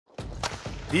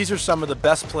These are some of the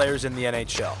best players in the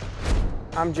NHL.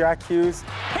 I'm Jack Hughes.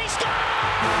 He scores!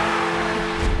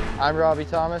 I'm Robbie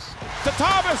Thomas. To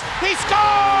Thomas, he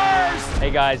scores! Hey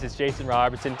guys, it's Jason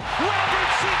Robertson.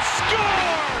 Robertson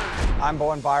scores! I'm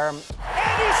Bowen Byram.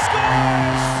 And he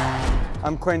scores!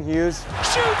 I'm Quinn Hughes.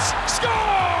 Shoots,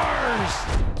 scores!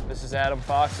 This is Adam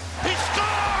Fox. He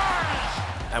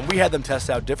scores! And we had them test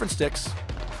out different sticks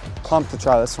Pumped to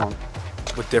try this one.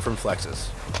 with different flexes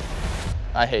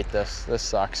I hate this. This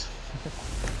sucks.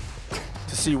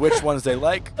 to see which ones they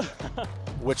like,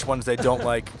 which ones they don't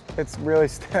like, It's really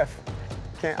stiff.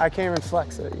 I can't even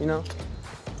flex it, you know?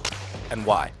 and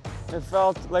why. It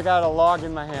felt like I had a log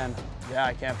in my hand. Yeah,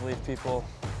 I can't believe people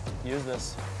use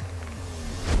this.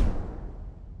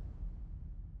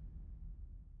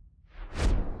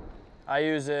 I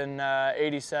use an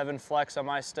 87 flex on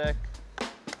my stick.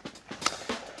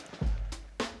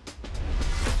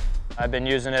 I've been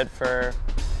using it for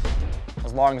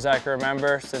as long as I can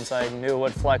remember, since I knew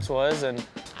what flex was, and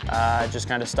I just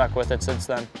kind of stuck with it since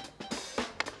then.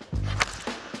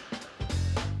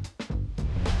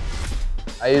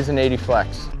 I use an 80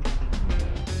 flex.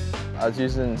 I was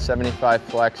using 75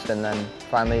 flex and then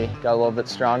finally got a little bit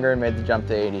stronger and made the jump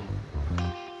to 80.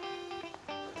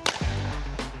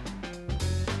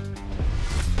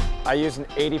 I use an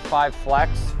 85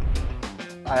 flex.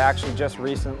 I actually just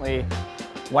recently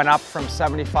went up from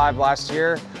 75 last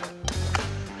year.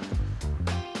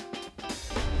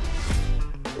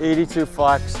 82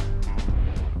 flex.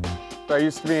 So I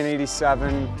used to be an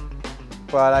 87,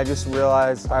 but I just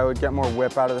realized I would get more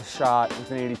whip out of the shot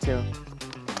with an 82.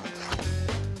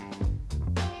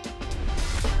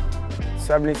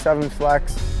 77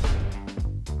 flex.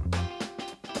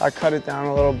 I cut it down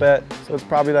a little bit, so it's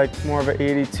probably like more of an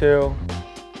 82.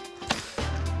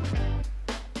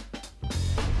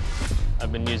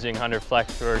 I've been using 100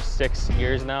 flex for 6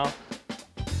 years now.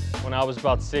 When I was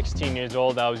about 16 years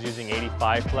old, I was using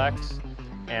 85 flex.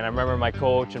 And I remember my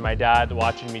coach and my dad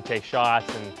watching me take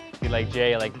shots and be like,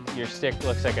 Jay, like your stick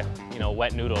looks like a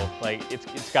wet noodle. Like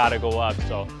it's gotta go up.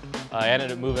 So I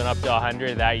ended up moving up to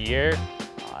 100 that year.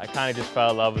 I kind of just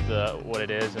fell in love with what it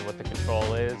is and what the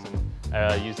control is, and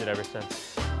I used it ever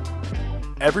since.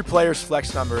 Every player's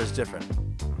flex number is different.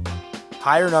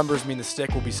 Higher numbers mean the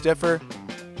stick will be stiffer.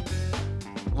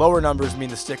 Lower numbers mean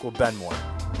the stick will bend more.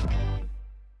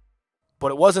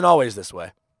 But it wasn't always this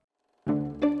way.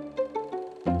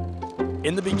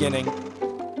 In the beginning,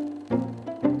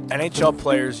 NHL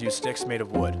players used sticks made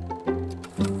of wood,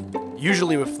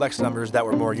 usually with flex numbers that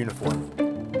were more uniform,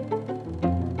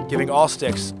 giving all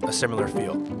sticks a similar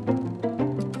feel.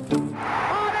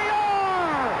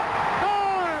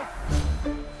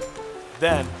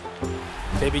 Then,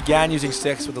 they began using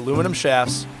sticks with aluminum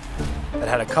shafts that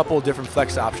had a couple of different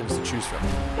flex options to choose from.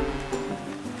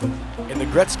 In the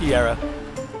Gretzky era,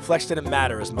 flex didn't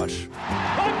matter as much. The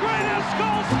greatest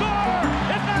goal scorer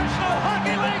in National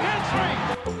Hockey League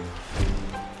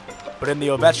history! But in the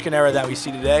Ovechkin era that we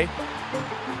see today,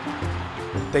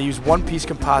 they use one-piece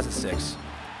composite sticks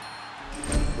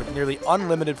with nearly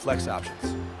unlimited flex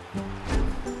options.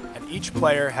 And each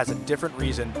player has a different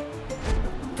reason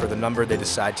for the number they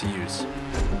decide to use.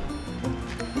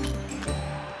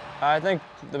 I think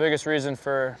the biggest reason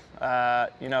for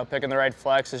picking the right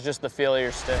flex is just the feel of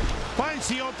your stick. Finds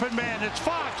the open man, it's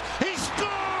Fox, he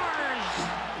scores!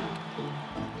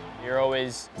 You're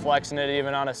always flexing it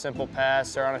even on a simple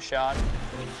pass or on a shot.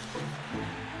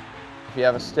 If you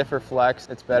have a stiffer flex,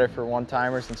 it's better for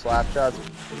one-timers and slap shots.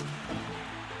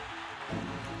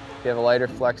 If you have a lighter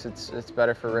flex, it's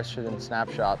better for wrist and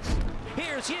snapshots.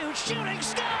 Here's Hughes shooting,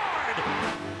 scored!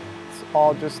 It's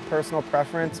all just personal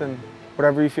preference and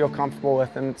whatever you feel comfortable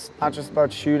with. And it's not just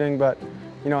about shooting, but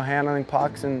handling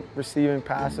pucks and receiving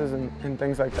passes and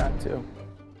things like that too.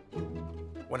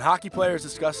 When hockey players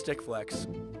discuss stick flex,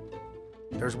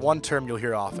 there's one term you'll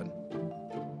hear often.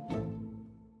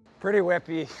 Pretty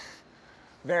whippy,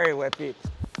 very whippy.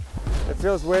 It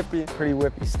feels whippy, pretty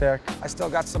whippy stick. I still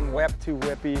got some whip, too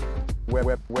whippy.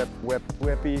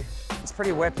 Whippy. It's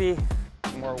pretty whippy.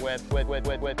 More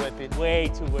whippy. Way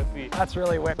too whippy. That's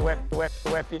really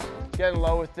whippy. Getting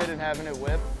low with it and having it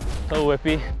whip. So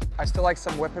whippy. I still like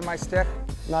some whip in my stick.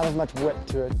 Not as much whip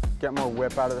to it. Get more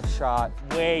whip out of the shot.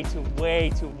 Way too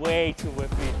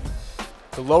whippy.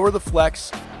 The lower the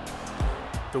flex,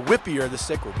 the whippier the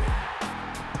stick will be.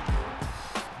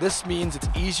 This means it's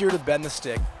easier to bend the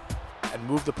stick and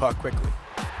move the puck quickly.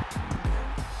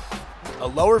 A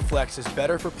lower flex is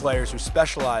better for players who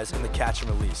specialize in the catch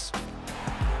and release,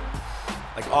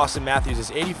 like Austin Matthews'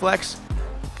 80 flex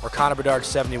or Connor Bedard's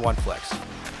 71 flex.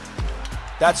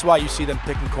 That's why you see them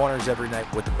picking corners every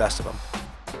night with the best of them.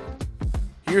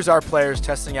 Here's our players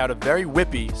testing out a very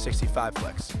whippy 65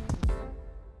 flex.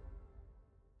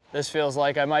 This feels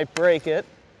like I might break it.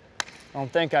 I don't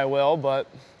think I will, but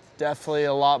definitely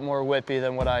a lot more whippy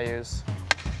than what I use.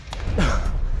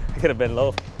 I could have been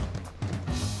low.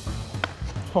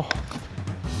 Oh.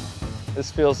 This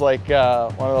feels like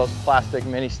one of those plastic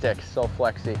mini sticks, so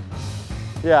flexy.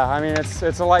 Yeah, I mean,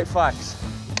 it's a light flex.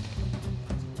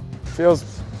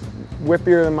 Feels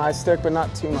whippier than my stick, but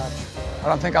not too much. I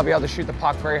don't think I'll be able to shoot the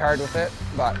puck very hard with it,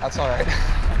 but that's all right.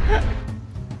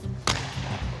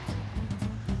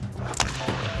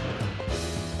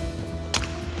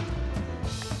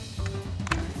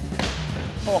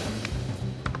 Oh.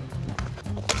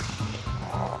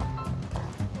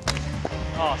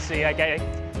 Oh, see, I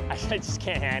just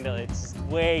can't handle it. It's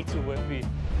way too whippy.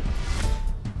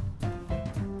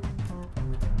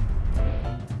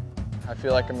 I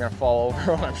feel like I'm gonna fall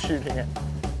over when I'm shooting it.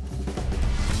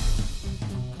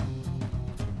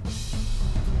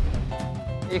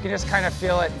 You can just kind of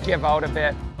feel it give out a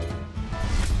bit.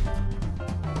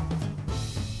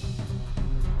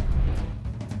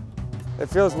 It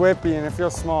feels whippy and it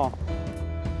feels small.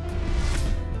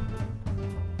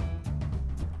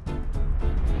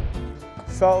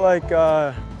 Felt like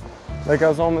I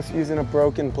was almost using a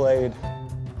broken blade.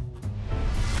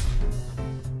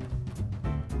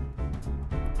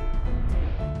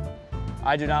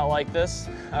 I do not like this.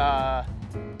 I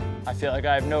feel like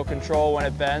I have no control when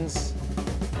it bends.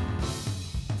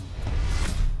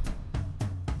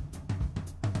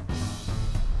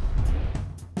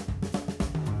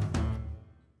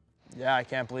 Yeah, I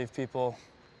can't believe people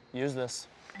use this.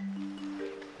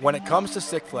 When it comes to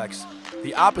stick flex,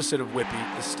 the opposite of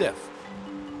whippy is stiff.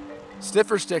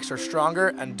 Stiffer sticks are stronger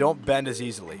and don't bend as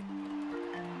easily.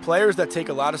 Players that take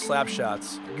a lot of slap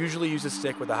shots usually use a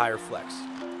stick with a higher flex,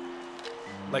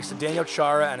 like Zdeno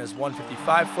Chara and his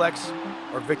 155 flex,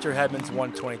 or Victor Hedman's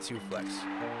 122 flex.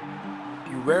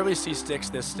 You rarely see sticks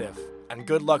this stiff, and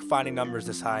good luck finding numbers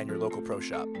this high in your local pro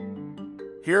shop.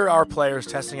 Here are our players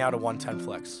testing out a 110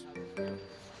 flex.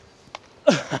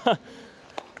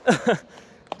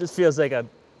 This feels like a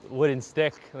wooden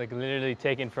stick, like literally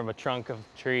taken from a trunk of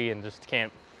a tree and just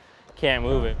can't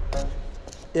move it.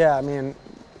 Yeah, I mean,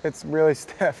 it's really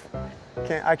stiff.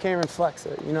 I can't even flex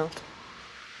it, you know?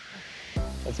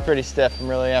 It's pretty stiff. I'm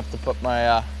really have to put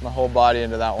my my whole body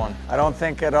into that one. I don't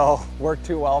think it'll work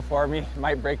too well for me. It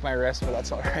might break my wrist, but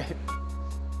that's all right.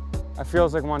 It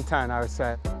feels like 110, I would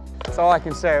say. That's all I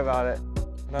can say about it.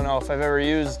 I don't know if I've ever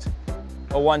used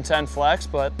a 110 flex,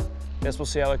 but I guess we'll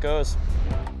see how it goes.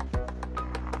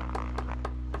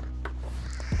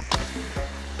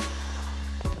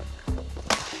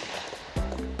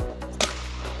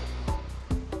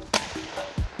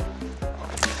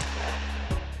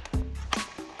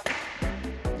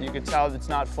 You can tell it's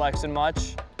not flexing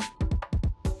much.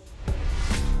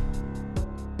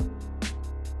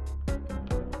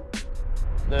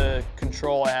 The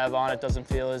control I have on it doesn't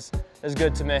feel as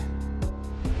good to me.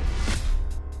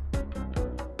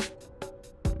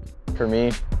 For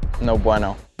me, no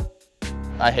bueno.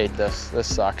 I hate this. This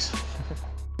sucks.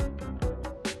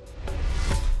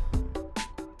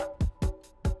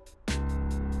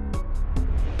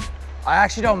 I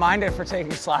actually don't mind it for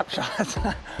taking slap shots.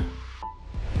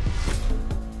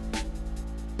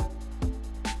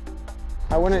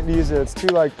 I wouldn't use it. It's too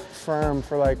like firm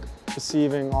for like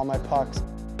receiving all my pucks.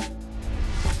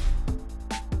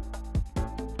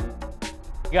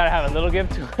 You gotta have a little give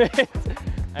to it.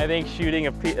 I think shooting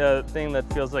a thing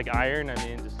that feels like iron, I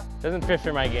mean, just doesn't fit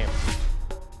for my game.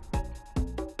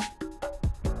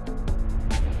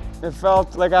 It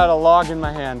felt like I had a log in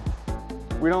my hand.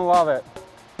 We don't love it.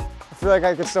 I feel like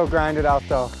I could still grind it out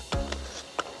though.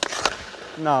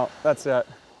 No, that's it.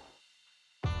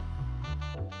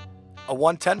 A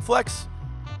 110 flex,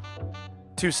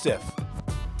 too stiff.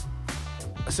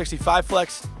 A 65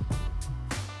 flex,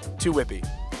 too whippy.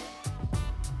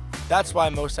 That's why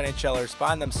most NHLers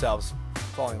find themselves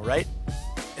falling right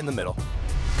in the middle.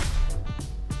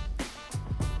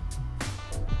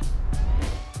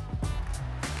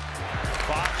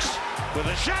 Fox with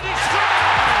a shot, he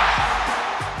scores!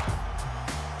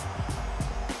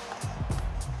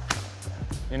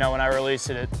 You know, when I release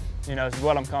it, you know, it's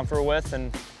what I'm comfortable with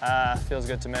and feels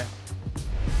good to me.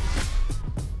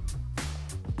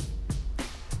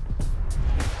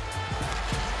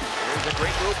 Here's a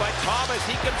great move by Thomas.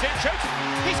 He comes in, shoots,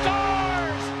 he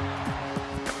scores!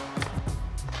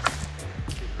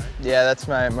 Yeah, that's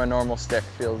my normal stick.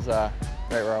 Feels right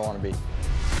where I want to be.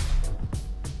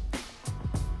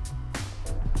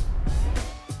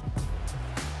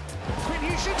 Quinn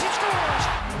Hughes shoots, he scores!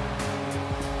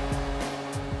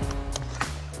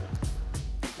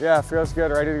 Yeah, feels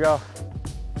good, ready to go.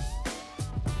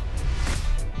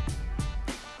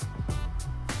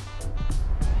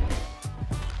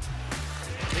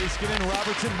 Haskin and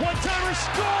Robertson, one-timer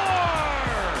score!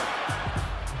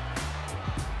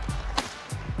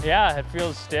 Yeah, it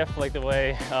feels stiff like the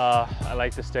way I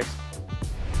like the sticks.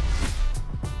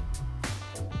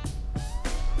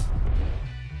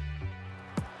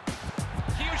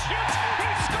 He shoots,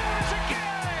 he scores again!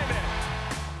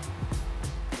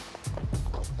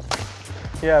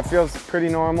 Yeah, it feels pretty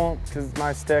normal because it's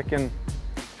my stick and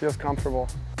feels comfortable.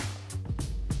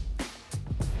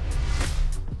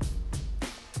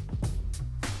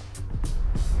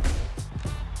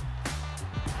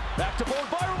 Back to board,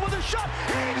 Byron with a shot,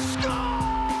 he scores!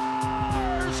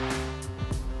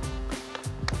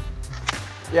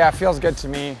 Yeah, it feels good to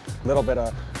me. A little bit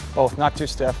of both, not too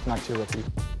stiff, not too whippy.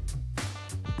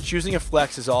 Choosing a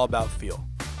flex is all about feel.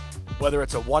 Whether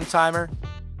it's a one-timer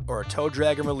or a toe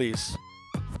drag and release,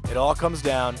 it all comes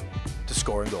down to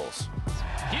scoring goals.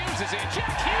 Hughes is in,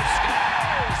 Jack Hughes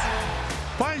scores!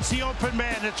 Finds the open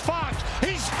man, it's Fox,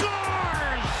 he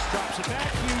scores! Drops it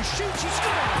back, Hughes shoots, he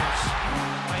scores!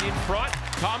 In front,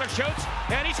 Thomas shoots,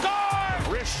 and he scores!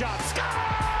 Wrist shot, score!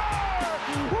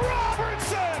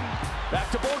 Robertson! Back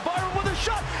to board, Byron with a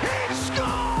shot, he scores!